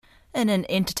In an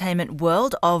entertainment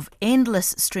world of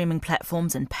endless streaming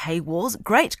platforms and paywalls,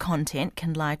 great content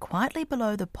can lie quietly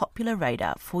below the popular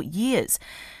radar for years.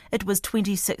 It was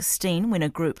 2016 when a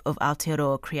group of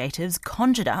Aotearoa creatives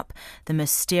conjured up the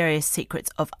mysterious secrets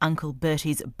of Uncle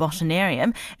Bertie's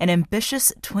Botanarium, an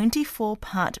ambitious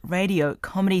 24-part radio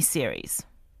comedy series.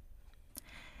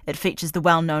 It features the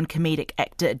well-known comedic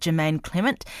actor Jemaine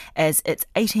Clement as its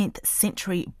 18th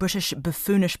century British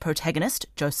buffoonish protagonist,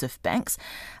 Joseph Banks.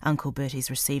 Uncle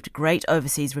Bertie's received great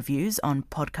overseas reviews on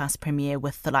podcast premiere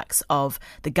with the likes of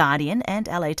The Guardian and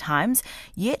LA Times,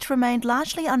 yet remained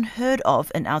largely unheard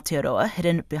of in Aotearoa,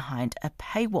 hidden behind a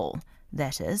paywall.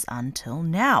 That is, until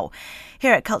now.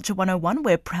 Here at Culture 101,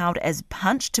 we're proud as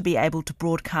punch to be able to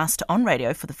broadcast on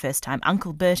radio for the first time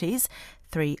Uncle Bertie's,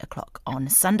 3 o'clock on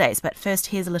Sundays. But first,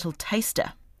 here's a little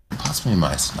taster. Pass me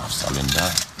my snuff cylinder.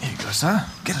 Here you go, sir.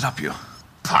 Get it up you.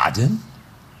 Pardon?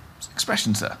 It's an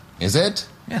expression, sir. Is it?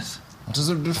 Yes. What does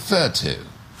it refer to?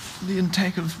 The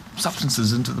intake of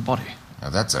substances into the body. Oh,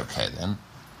 that's okay then.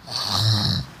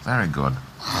 Very good.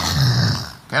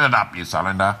 Get it up, you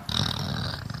cylinder.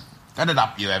 Get it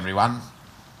up, you everyone.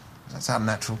 Does that sound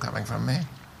natural coming from me?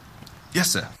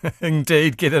 Yes, sir.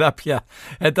 Indeed, get it up here.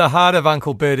 At the heart of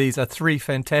Uncle Bertie's are three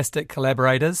fantastic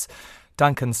collaborators.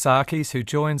 Duncan Sarkis, who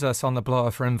joins us on the blower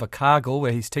for Invercargill,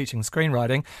 where he's teaching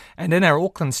screenwriting, and in our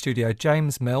Auckland studio,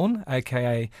 James Milne,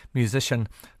 a.k.a. musician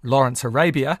Lawrence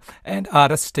Arabia, and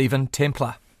artist Stephen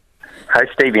Templar. Hey,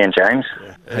 Stevie and James.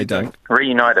 Yeah. Hey, Dunk.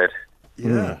 Reunited.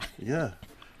 Yeah.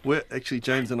 We're actually,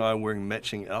 James and I are wearing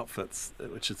matching outfits,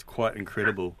 which is quite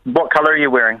incredible. What colour are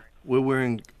you wearing? We're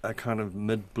wearing a kind of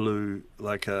mid-blue,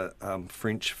 like a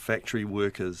French factory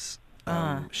workers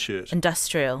shirt.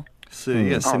 Industrial. So,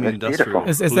 yeah, semi-industrial.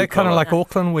 Is that kind of like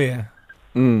Auckland wear?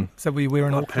 So we wear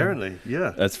in Auckland? Apparently,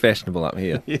 yeah. It's fashionable up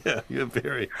here. Yeah, you're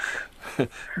very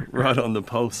right on the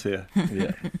pulse here.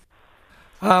 Yeah.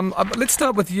 Let's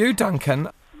start with you, Duncan.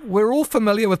 We're all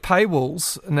familiar with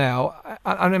paywalls now.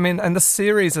 I mean, and the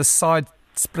series is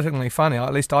side-splittingly funny.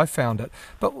 At least I found it.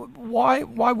 But why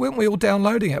weren't we all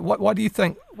downloading it? Why do you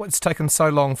think it's taken so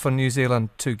long for New Zealand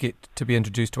to get to be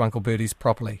introduced to Uncle Bertie's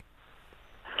properly?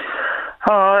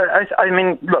 I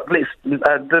mean, look,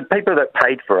 the people that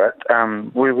paid for it,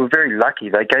 we were very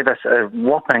lucky. They gave us a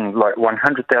whopping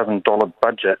 $100,000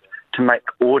 budget to make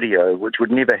audio, which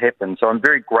would never happen. So I'm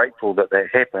very grateful that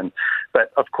happened.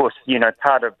 But of course,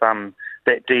 part of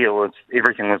that deal was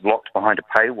everything was locked behind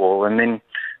a paywall. And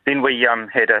then we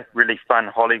had a really fun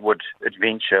Hollywood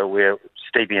adventure where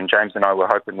Stevie and James and I were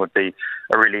hoping would be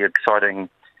a really exciting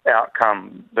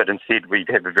outcome, but instead we'd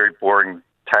have a very boring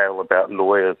tale about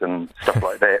lawyers and stuff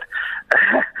like that.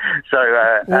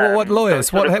 What lawyers?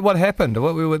 So what happened?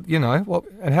 What we would,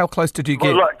 and how close did you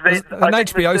get? Well, look, an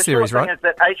HBO series, right? Is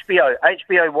that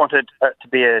HBO wanted it to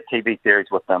be a TV series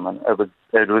with them, and it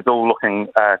was all looking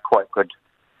quite good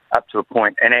up to a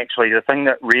point. And actually, the thing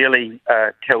that really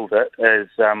killed it is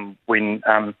when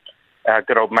our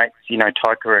good old mates,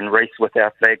 Taika and Reese with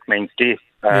Our Flag Means Death,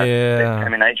 that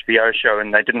became an HBO show,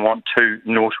 and they didn't want two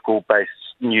nautical-based,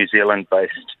 New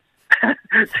Zealand-based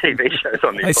TV shows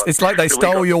on their It's like they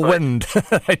stole your wind.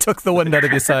 They took the wind out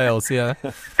of your sails, yeah.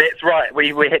 That's right. We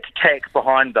had to tack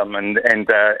behind them, and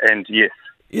yes.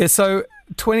 Yeah, so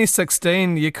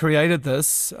 2016, you created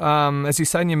this. As you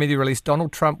say in your media release,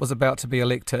 Donald Trump was about to be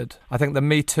elected. I think the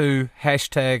Me Too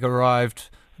hashtag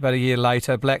arrived about a year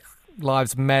later. Black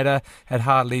Lives Matter had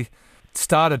hardly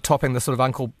started topping the sort of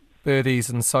Uncle Bertie's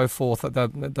and so forth,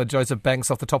 the Joseph Banks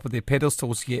off the top of their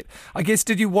pedestals yet. I guess,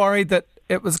 did you worry that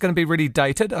it was going to be really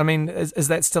dated? I mean, is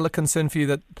that still a concern for you,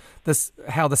 that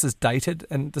how this is dated,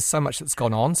 and there's so much that's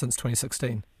gone on since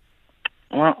 2016?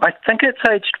 Well, I think it's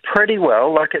aged pretty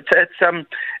well. Like it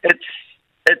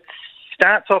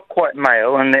starts off quite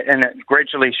male and it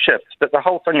gradually shifts. But the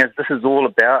whole thing is, this is all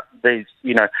about these.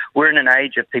 We're in an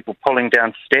age of people pulling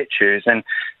down statues, and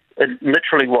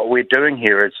literally what we're doing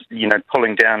here is,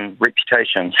 pulling down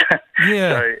reputations.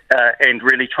 Yeah. And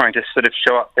really trying to sort of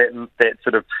show up that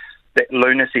sort of that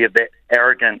lunacy of that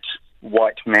arrogant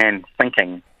white man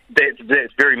thinking.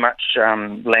 That's very much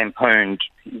lampooned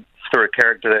through a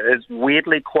character that is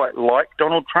weirdly quite like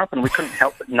Donald Trump, and we couldn't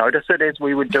help but notice it as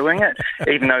we were doing it.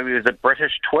 Even though he was a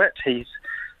British twit, he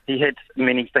had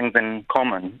many things in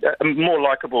common. More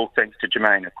likeable thanks to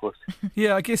Jemaine, of course.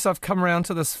 Yeah, I guess I've come around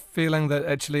to this feeling that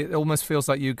actually it almost feels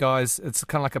like you guys, it's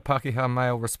kind of like a Pākehā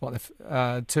male response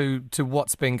to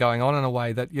what's been going on, in a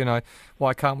way that,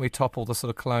 why can't we topple the sort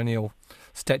of colonial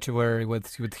statuary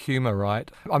with humour,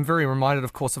 right? I'm very reminded,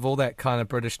 of course, of all that kind of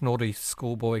British naughty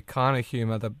schoolboy kind of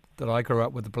humour that I grew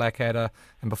up with, the Blackadder,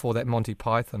 and before that Monty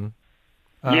Python.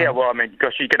 Yeah, well, I mean,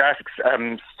 gosh, you could ask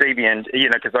Stevie, and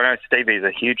because I know Stevie is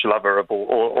a huge lover of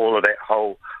all of that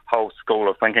whole school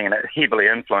of thinking, and it heavily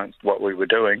influenced what we were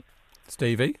doing.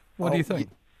 Stevie, what do you think?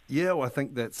 Yeah, well, I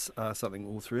think that's something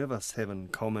all three of us have in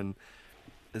common,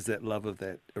 is that love of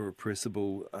that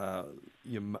irrepressible,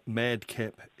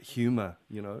 madcap humour,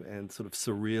 and sort of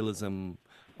surrealism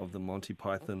of the Monty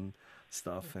Python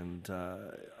stuff. And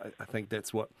I think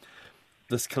that's what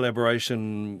this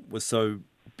collaboration was so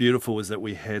beautiful, is that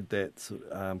we had that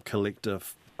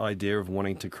collective idea of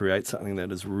wanting to create something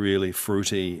that is really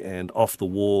fruity and off the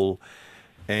wall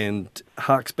and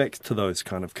harks back to those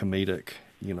kind of comedic,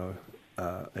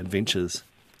 adventures.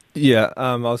 Yeah,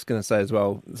 I was going to say as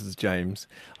well, this is James.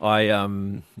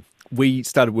 We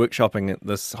started workshopping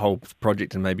this whole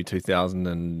project in maybe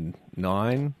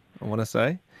 2009, I want to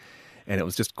say. And it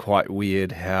was just quite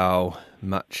weird how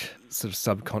much sort of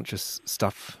subconscious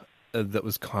stuff that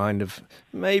was kind of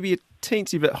maybe a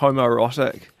teensy bit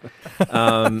homoerotic.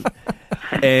 And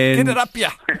Get it up,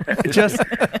 yeah. Just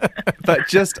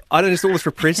I don't know, just all this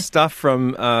repressed stuff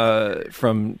from our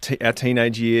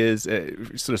teenage years,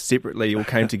 sort of separately all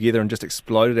came together and just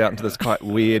exploded out into this quite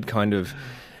weird kind of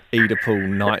Oedipal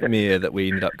nightmare that we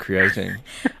ended up creating.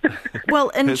 Well,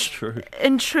 in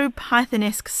true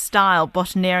Python-esque style,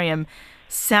 Botanarium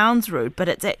sounds rude, but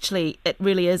it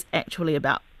really is actually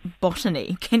about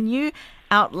botany. Can you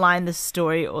outline the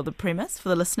story or the premise for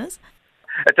the listeners?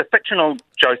 It's a fictional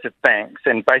Joseph Banks,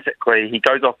 and basically he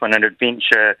goes off on an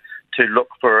adventure to look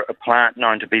for a plant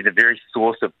known to be the very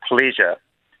source of pleasure.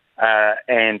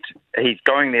 And he's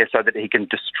going there so that he can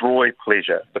destroy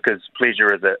pleasure, because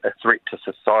pleasure is a threat to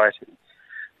society.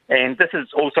 And this is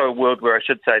also a world where I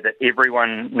should say that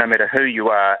everyone, no matter who you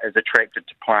are, is attracted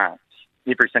to plants.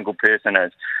 Every single person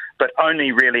is. But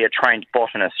only really a trained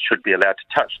botanist should be allowed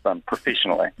to touch them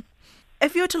professionally.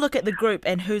 If you were to look at the group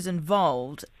and who's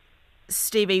involved,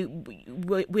 Stevie,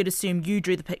 we'd assume you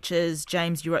drew the pictures,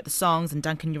 James, you wrote the songs, and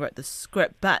Duncan, you wrote the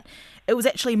script. But it was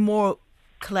actually more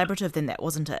collaborative than that,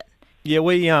 wasn't it? Yeah,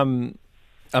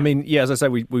 as I say,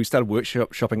 we started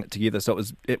workshopping it together, so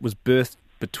it was birthed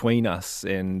between us,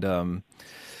 and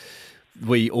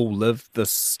we all lived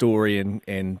this story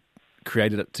and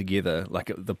created it together.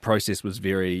 The process was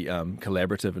very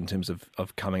collaborative in terms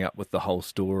of coming up with the whole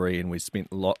story, and we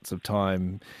spent lots of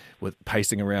time with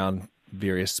pacing around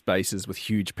various spaces with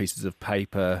huge pieces of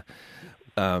paper,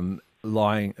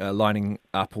 lining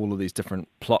up all of these different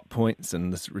plot points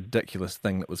and this ridiculous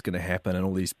thing that was going to happen, and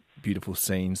all these beautiful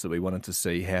scenes that we wanted to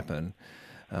see happen.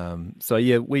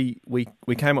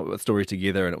 We came up with a story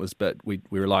together, and we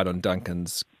relied on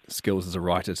Duncan's skills as a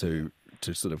writer to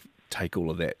sort of take all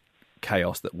of that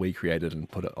chaos that we created and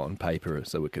put it on paper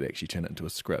so we could actually turn it into a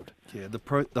script. Yeah,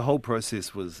 the whole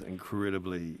process was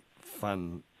incredibly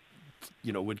fun.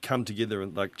 We'd come together,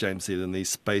 and like James said, in these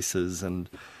spaces and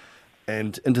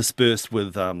interspersed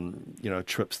with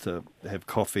trips to have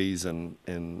coffees and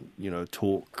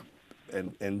talk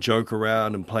and joke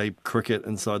around and play cricket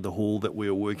inside the hall that we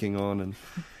were working on,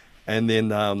 and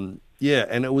then and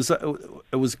it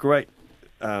was great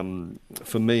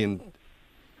for me and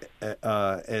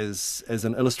as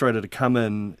an illustrator to come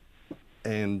in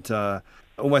and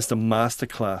almost a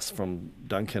masterclass from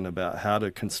Duncan about how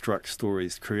to construct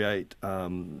stories, create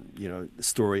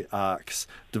story arcs,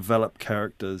 develop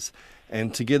characters,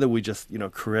 and together we just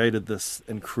created this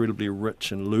incredibly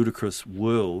rich and ludicrous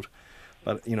world.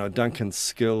 But Duncan's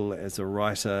skill as a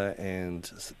writer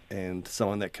and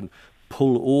someone that can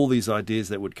pull all these ideas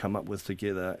that would come up with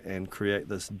together and create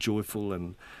this joyful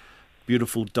and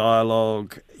beautiful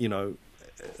dialogue, it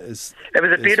was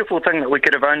a beautiful thing that we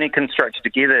could have only constructed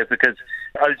together, because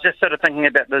I was just sort of thinking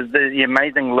about the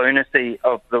amazing lunacy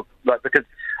of because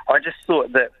I just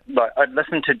thought that I'd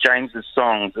listen to James's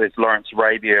songs as Lawrence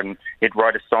Arabia, and he'd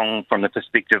write a song from the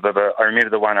perspective of I remember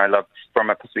the one I loved from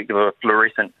a perspective of a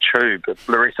fluorescent tube, a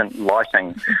fluorescent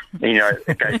lighting,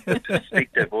 it gave the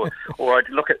perspective. Or I'd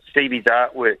look at Stevie's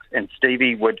artworks, and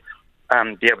Stevie would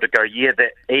be able to go, yeah,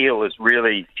 that eel is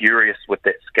really furious with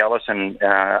that skeleton,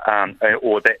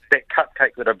 or that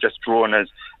cupcake that I've just drawn is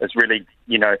really,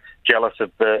 jealous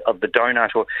of the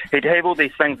donut. Or he'd have all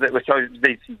these things that were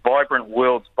these vibrant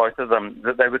worlds, both of them,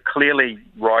 that they were clearly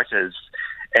writers.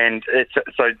 And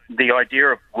so the idea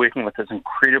of working with this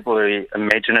incredibly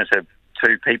imaginative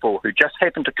two people who just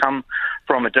happen to come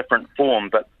from a different form,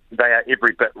 but they are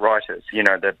every bit writers.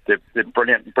 They're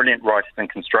brilliant writers and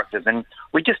constructors, and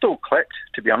we just all clicked.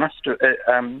 To be honest,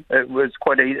 it was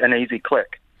quite an easy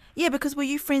click. Yeah, because were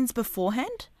you friends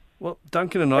beforehand? Well,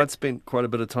 Duncan and I'd spent quite a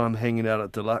bit of time hanging out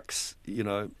at Deluxe,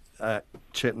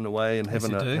 chatting away and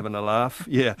having a laugh.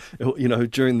 Yeah,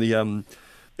 during the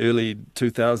early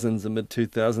 2000s and mid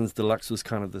 2000s, Deluxe was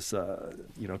kind of this,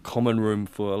 common room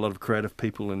for a lot of creative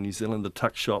people in New Zealand. The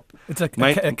Tuck Shop. It's a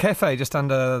cafe just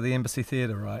under the Embassy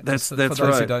Theatre, right? That's for those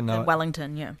right. who don't know In it.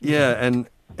 Wellington, yeah. Yeah,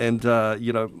 and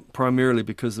primarily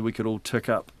because we could all tick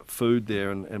up food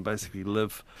there and basically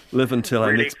live until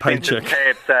our Really next paycheck.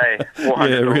 expensive tabs, eh?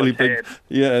 Yeah, really big. tab.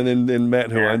 Yeah, and then Matt,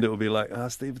 who Yeah. owned it, would be like,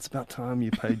 Steve, it's about time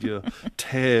you paid your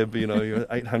tab, your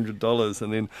 $800,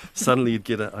 and then suddenly I'd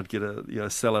get a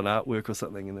sell an artwork or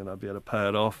something, and then I'd be able to pay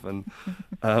it off. And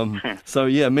so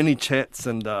yeah, many chats,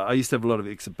 and I used to have a lot of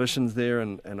exhibitions there,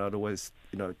 and I'd always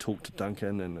talk to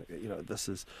Duncan, and this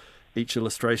is each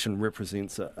illustration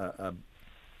represents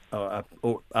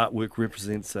or artwork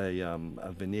represents a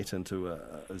vignette into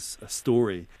a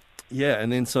story. Yeah,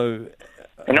 and then so...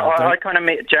 I kind of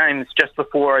met James just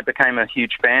before I became a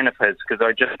huge fan of his, because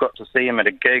I just got to see him at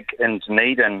a gig in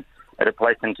Dunedin, at a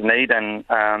place in Dunedin,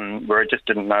 where I just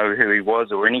didn't know who he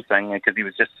was or anything, because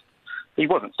he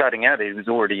wasn't starting out, he was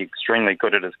already extremely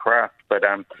good at his craft, but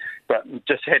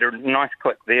just had a nice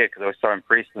click there because I was so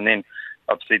impressed. And then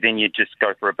obviously you just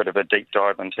go for a bit of a deep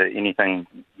dive into anything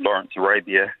Lawrence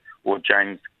Arabia or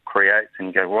James creates, and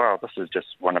you go, wow, this is just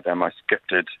one of our most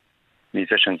gifted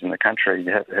musicians in the country.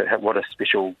 What a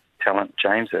special talent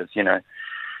James is, So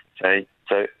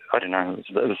I don't know,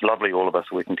 it was lovely, all of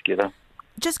us working together.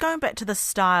 Just going back to the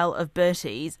style of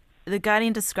Bertie's, The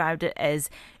Guardian described it as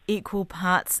equal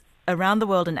parts Around the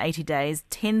World in 80 Days,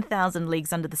 10,000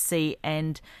 Leagues Under the Sea,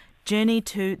 and Journey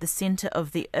to the Centre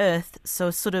of the Earth, so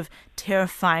a sort of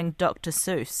terrifying Dr.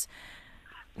 Seuss.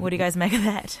 What do you guys make of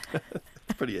that?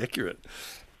 It's pretty accurate.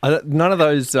 None of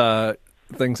those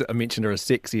things that I mentioned are as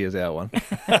sexy as our one.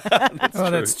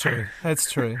 That's true.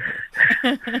 That's true.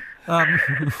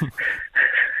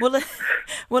 Well,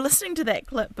 listening to that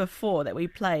clip before that we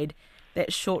played,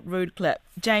 that short rude clip,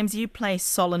 James, you play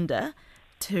Solander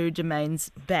to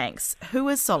Jermaine's Banks. Who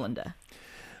is Solander?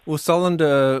 Well,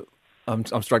 Solander, I'm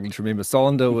struggling to remember.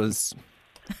 Solander was...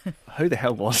 Who the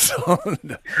hell was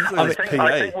Solander?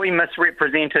 I think we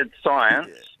misrepresented science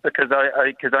because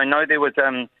I know there was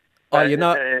I'm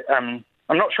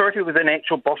not sure if he was an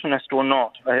actual botanist or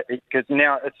not, because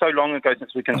now it's so long ago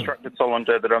since we constructed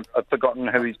Solander that I've forgotten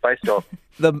who he's based off.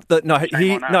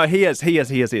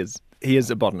 He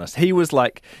is a botanist. He was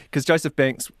like, because Joseph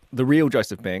Banks, the real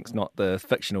Joseph Banks, not the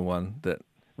fictional one that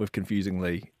we've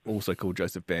confusingly also called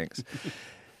Joseph Banks.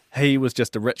 He was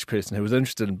just a rich person who was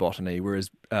interested in botany, whereas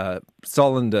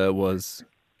Solander was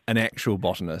an actual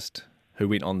botanist who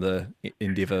went on the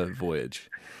Endeavour voyage.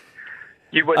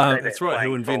 You would say that's right.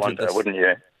 Who invented Solander, this? Wouldn't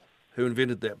you? Who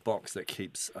invented that box that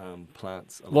keeps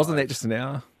plants alive? Wasn't that just an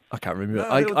hour? I can't remember.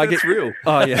 No, I get real.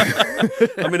 Oh yeah.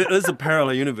 I mean, it is a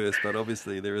parallel universe, but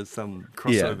obviously there is some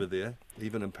crossover there,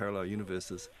 even in parallel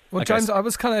universes. Well, Okay, James, I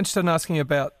was kind of interested in asking you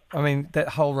about, that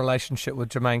whole relationship with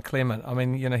Jemaine Clement.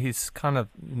 He's kind of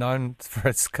known for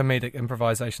his comedic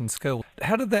improvisation skill.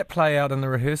 How did that play out in the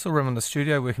rehearsal room and the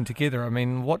studio working together?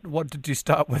 What did you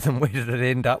start with and where did it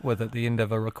end up with at the end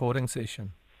of a recording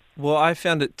session? Well, I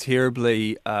found it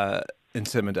terribly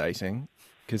intimidating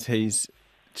because he's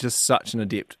just such an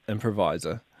adept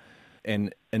improviser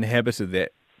and inhabited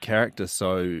that character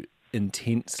so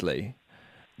intensely.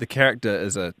 The character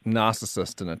is a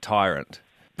narcissist and a tyrant,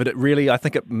 but I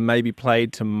think it maybe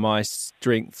played to my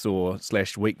strengths or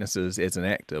 / weaknesses as an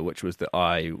actor, which was that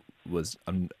I'm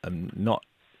not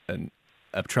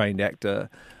a trained actor.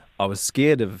 I was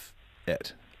scared of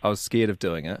it. I was scared of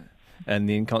doing it, and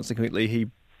then consequently he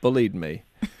bullied me.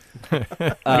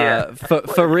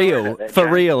 For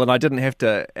real, and I didn't have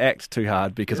to act too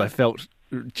hard because I felt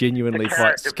genuinely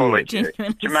quite scared.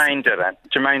 Jemaine didn't.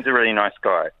 Gemaine's a really nice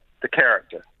guy. The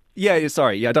character. Yeah,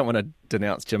 sorry. Yeah, I don't want to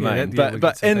denounce Jemaine, we but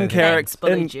could say in that. Banks character,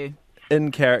 bullied you.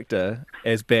 in character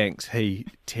as Banks, he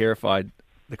terrified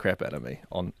the crap out of me.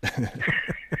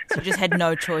 So you just had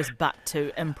no choice but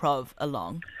to improv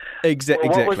along. Exactly.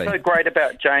 What was so great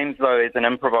about James, though, as an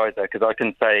improviser, because I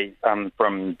can say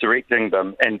from directing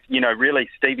them, and, really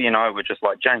Stevie and I were just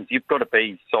like, James, you've got to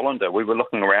be Solander. We were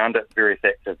looking around at various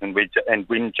actors, and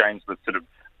when James was sort of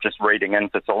just reading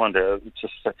into Solander,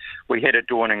 we had a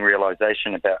dawning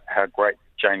realisation about how great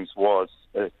James was,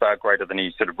 far greater than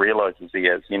he sort of realises he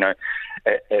is,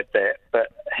 at that. But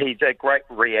he's a great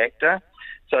reactor.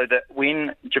 So that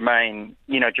when Jemaine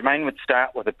would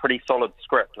start with a pretty solid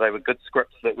script. They were good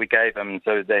scripts that we gave him,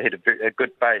 so they had a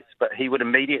good base. But he would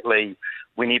immediately,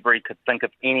 whenever he could think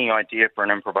of any idea for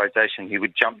an improvisation, he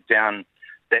would jump down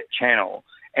that channel.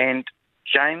 And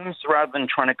James, rather than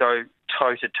trying to go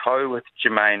toe-to-toe with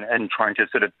Jemaine and trying to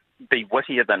sort of be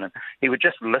wittier than him, he would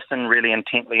just listen really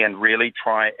intently and really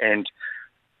try and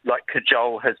like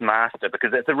cajole his master,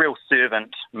 because it's a real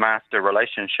servant-master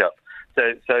relationship.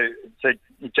 So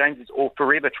James is all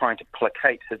forever trying to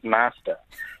placate his master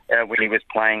when he was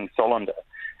playing Solander.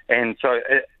 And so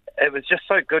it was just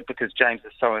so good because James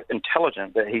is so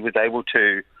intelligent that he was able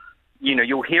to,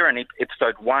 you'll hear in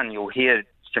episode 1, you'll hear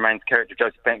Jermaine's character,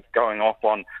 Joseph Banks, going off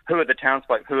on who are the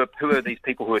townsfolk, who are these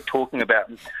people who are talking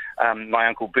about my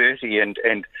Uncle Bertie, and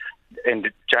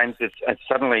James is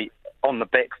suddenly on the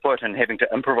back foot and having to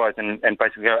improvise and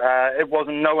basically go, it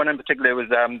wasn't no one in particular, it was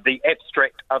the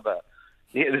abstract other.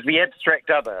 It was the abstract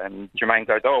other. And Jemaine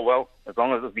goes, oh, well, as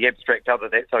long as it's the abstract other,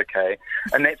 that's okay.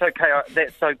 And that's okay,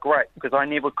 that's so great, because I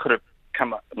never could have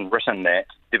come up and written that.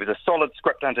 There was a solid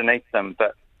script underneath them,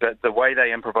 but the way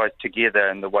they improvised together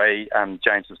and the way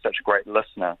James was such a great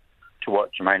listener to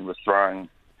what Jemaine was throwing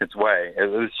his way,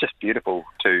 it was just beautiful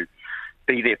to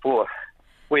be there for.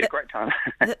 We had a great time.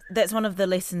 That's one of the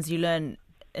lessons you learn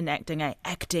in acting.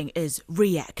 Acting is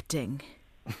reacting.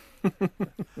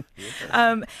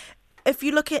 If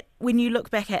you look at when you look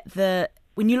back at the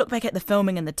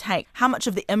filming and the take, how much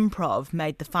of the improv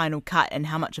made the final cut, and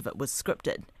how much of it was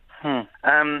scripted?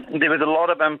 There was a lot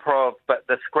of improv, but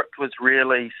the script was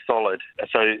really solid.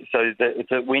 So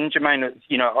when Jemaine,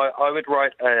 I would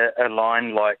write a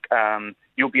line like,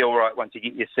 "You'll be all right once you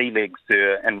get your sea legs,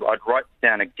 sir," and I'd write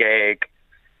down a gag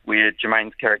where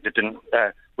Jermaine's character didn't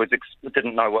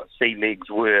know what sea legs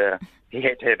were. He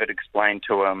had to have it explained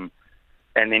to him,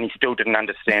 and then he still didn't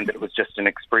understand that it was just an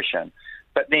expression.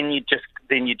 But then you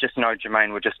just know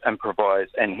Jemaine would just improvise,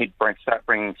 and he'd start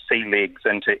bringing sea legs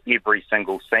into every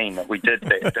single scene that we did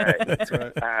that day. That's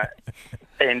right.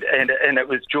 And it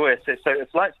was joyous. So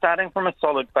it's like starting from a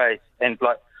solid base, and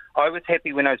like I was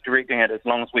happy when I was directing it as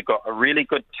long as we got a really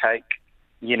good take,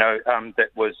 that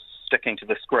was sticking to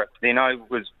the script. Then I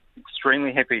was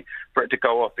extremely happy for it to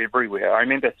go off everywhere. I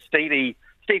remember Stevie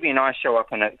and I show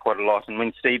up in it quite a lot, and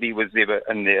when Stevie was ever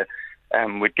in there,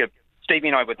 we'd give Stevie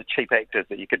and I were the cheap actors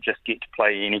that you could just get to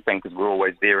play anything because we're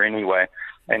always there anyway.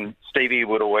 And Stevie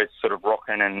would always sort of rock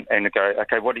in and go,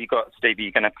 okay, what do you got, Stevie?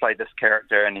 You're going to play this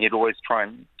character. And he'd always try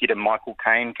and get a Michael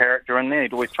Caine character in there.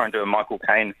 He'd always try and do a Michael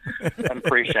Caine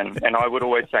impression. And I would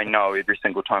always say no every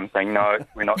single time, saying, no,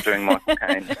 we're not doing Michael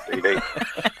Caine, Stevie.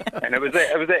 And it was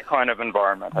that kind of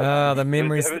environment. The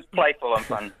memories. It was playful and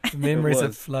fun. The memories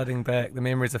are flooding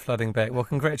back. Well,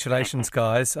 congratulations,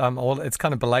 guys. It's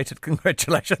kind of belated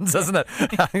congratulations, isn't it?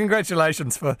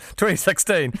 Congratulations for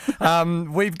 2016.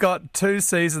 We've got 2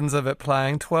 seasons of it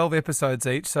playing, 12 episodes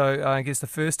each. So I guess the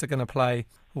first are going to play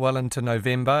well into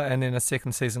November, and then a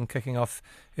second season kicking off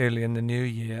early in the new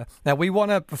year. Now, we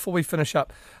want to, before we finish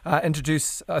up,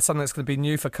 introduce something that's going to be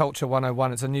new for Culture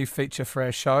 101. It's a new feature for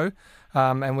our show,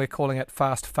 and we're calling it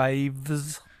Fast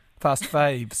Faves. Fast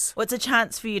Faves. Well, it's a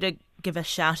chance for you to give a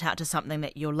shout out to something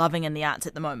that you're loving in the arts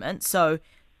at the moment. So,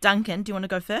 Duncan, do you want to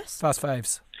go first? Fast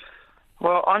Faves.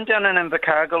 Well, I'm down in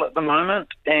Invercargill at the moment,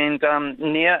 and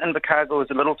near Invercargill is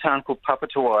a little town called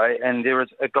Papatawai, and there is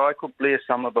a guy called Blair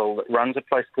Somerville that runs a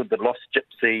place called the Lost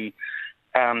Gypsy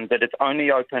that is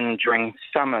only open during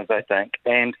summers, I think,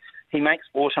 and he makes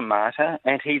automata,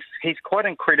 and he's quite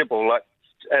incredible. Like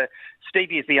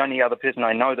Stevie is the only other person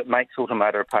I know that makes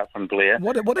automata apart from Blair.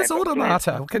 What is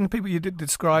automata? Can you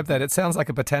describe that? It sounds like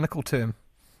a botanical term.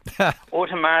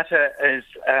 Automata is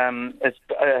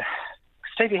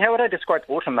Stevie, how would I describe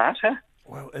automata?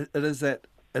 Well, it is a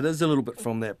little bit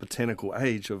from that botanical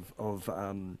age of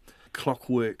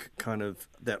clockwork, kind of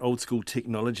that old school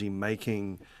technology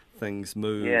making things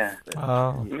move. Yeah.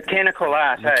 Mechanical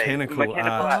art, Mechanical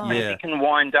art. Yeah. You can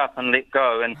wind up and let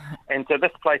go. And so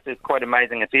this place is quite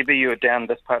amazing. If ever you're down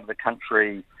this part of the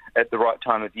country at the right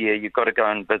time of year, you've got to go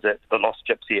and visit the Lost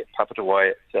Gypsy at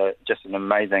Papatawai. It's just an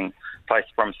amazing place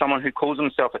from someone who calls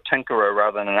himself a tinkerer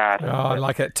rather than an artist. Oh, I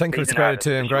like it. Tinker is a great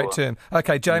term. Great term.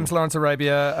 Okay, James Lawrence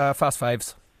Arabia, Fast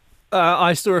Faves.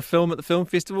 I saw a film at the film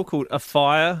festival called A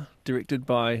Fire, directed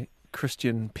by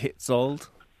Christian Petzold,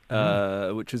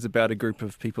 which is about a group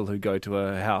of people who go to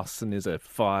a house and there's a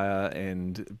fire,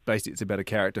 and basically it's about a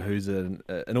character who's an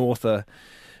author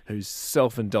who's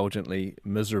self-indulgently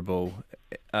miserable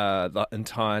the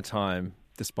entire time,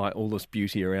 despite all this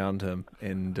beauty around him.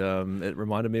 And it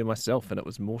reminded me of myself, and it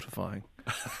was mortifying.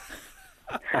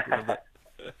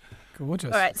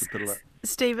 Gorgeous. All right,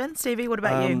 Stevie, what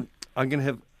about you? I'm going to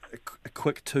have a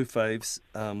quick 2 faves.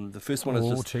 The first one is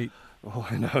just... cheap. Oh,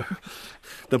 I know.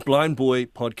 The Blind Boy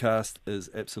podcast is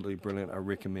absolutely brilliant. I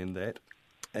recommend that.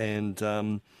 And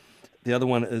the other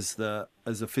one is a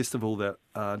festival that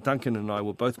Duncan and I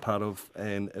were both part of,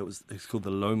 and it's called the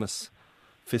Lomas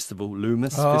festival,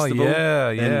 Loomis Oh, Festival yeah,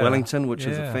 in yeah. Wellington, which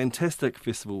is a Yeah. fantastic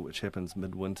festival which happens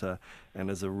midwinter and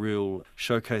is a real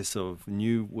showcase of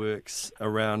new works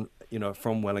around,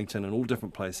 from Wellington and all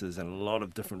different places and a lot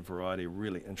of different variety,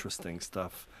 really interesting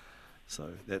stuff.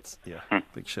 So that's,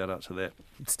 big shout out to that.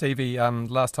 Stevie,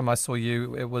 last time I saw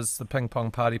you, it was the Ping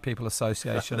Pong Party People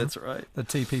Association. That's right. The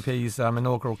TPP's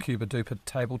inaugural Cuba Duper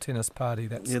table tennis party.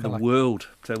 That's The kinda like world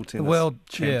table tennis the world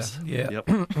champs. Yeah. Yep.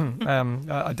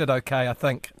 I did okay, I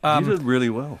think. You did really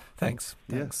well. Thanks.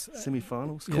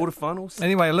 Semi-finals, Yeah. quarterfinals.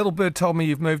 Anyway, a little bird told me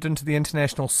you've moved into the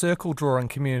international circle drawing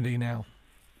community now.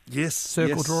 Yes.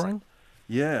 Circle drawing?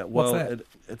 Yeah. Well, that?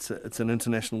 it's an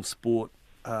international sport.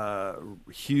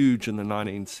 Huge in the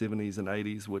 1970s and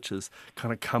 80s, which has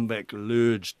kind of come back,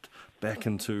 lurged back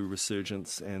into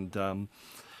resurgence, and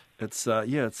it's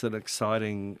an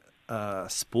exciting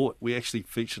sport. We actually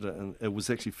featured it, and it was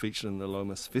actually featured in the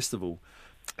Lomas Festival,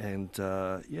 and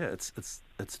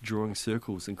it's drawing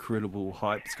circles, incredible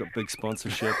hype. It's got big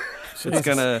sponsorship.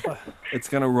 It's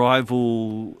gonna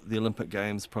rival the Olympic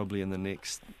Games probably in the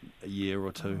next year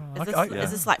or two.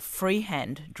 Is this like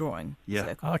freehand drawing? Yeah.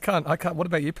 Circle? I can't. What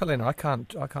about you, Pelena? I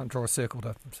can't draw a circle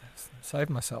to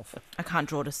save myself. I can't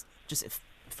draw just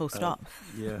full stop.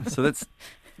 Yeah. So that's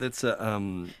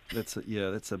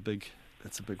a big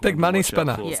Big one to money watch out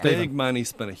spinner. for. Yeah. Big money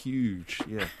spinner, huge.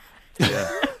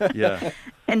 Yeah.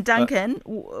 And Duncan,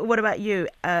 what about you?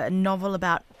 A novel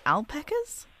about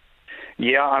alpacas?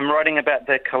 Yeah, I'm writing about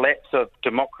the collapse of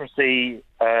democracy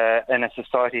in a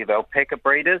society of alpaca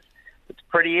breeders. It's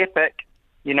pretty epic.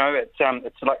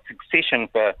 It's like Succession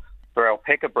for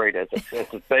alpaca breeders.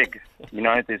 It's big.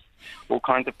 There's all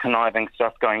kinds of conniving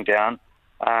stuff going down.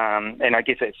 And I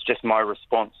guess it's just my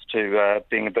response to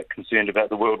being a bit concerned about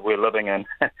the world we're living in.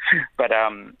 But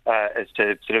is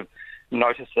to sort of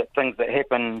notice that things that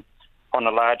happen on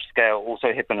a large scale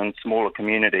also happen in smaller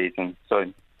communities. And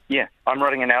so, I'm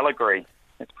writing an allegory.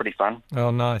 It's pretty fun. Oh,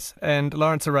 nice. And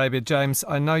Lawrence Arabia, James,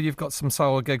 I know you've got some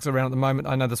solo gigs around at the moment.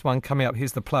 I know there's one coming up.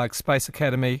 Here's the plug. Space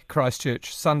Academy,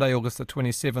 Christchurch, Sunday, August the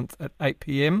 27th at 8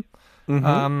 p.m.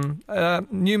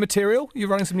 Mm-hmm. New material? You're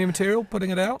running some new material,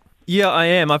 putting it out? Yeah, I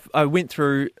am. I went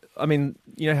through, how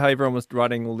everyone was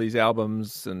writing all these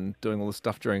albums and doing all this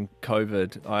stuff during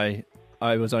COVID.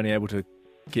 I was only able to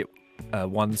get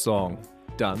one song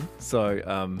done. So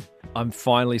I'm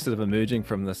finally sort of emerging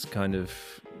from this kind of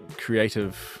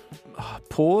creative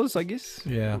pause, I guess.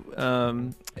 Yeah.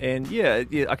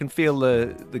 I can feel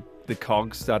the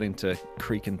cogs starting to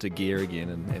creak into gear again,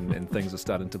 and things are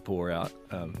starting to pour out,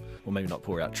 or maybe not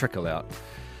pour out, trickle out.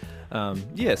 So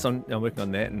I'm working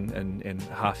on that, and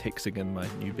Half Hexagon, my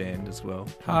new band as well.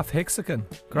 Half Hexagon.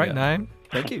 Great name.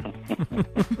 Thank you.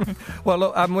 Well,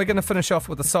 look, we're going to finish off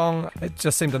with a song. It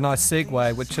just seemed a nice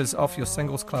segue, which is off your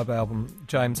Singles Club album,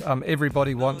 James.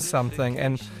 Everybody Wants Something.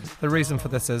 And the reason for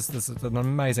this is an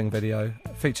amazing video.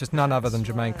 It features none other than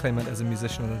Jemaine Clement as a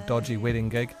musician at a dodgy wedding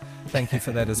gig. Thank you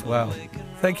for that as well.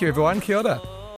 Thank you, everyone. Kia ora.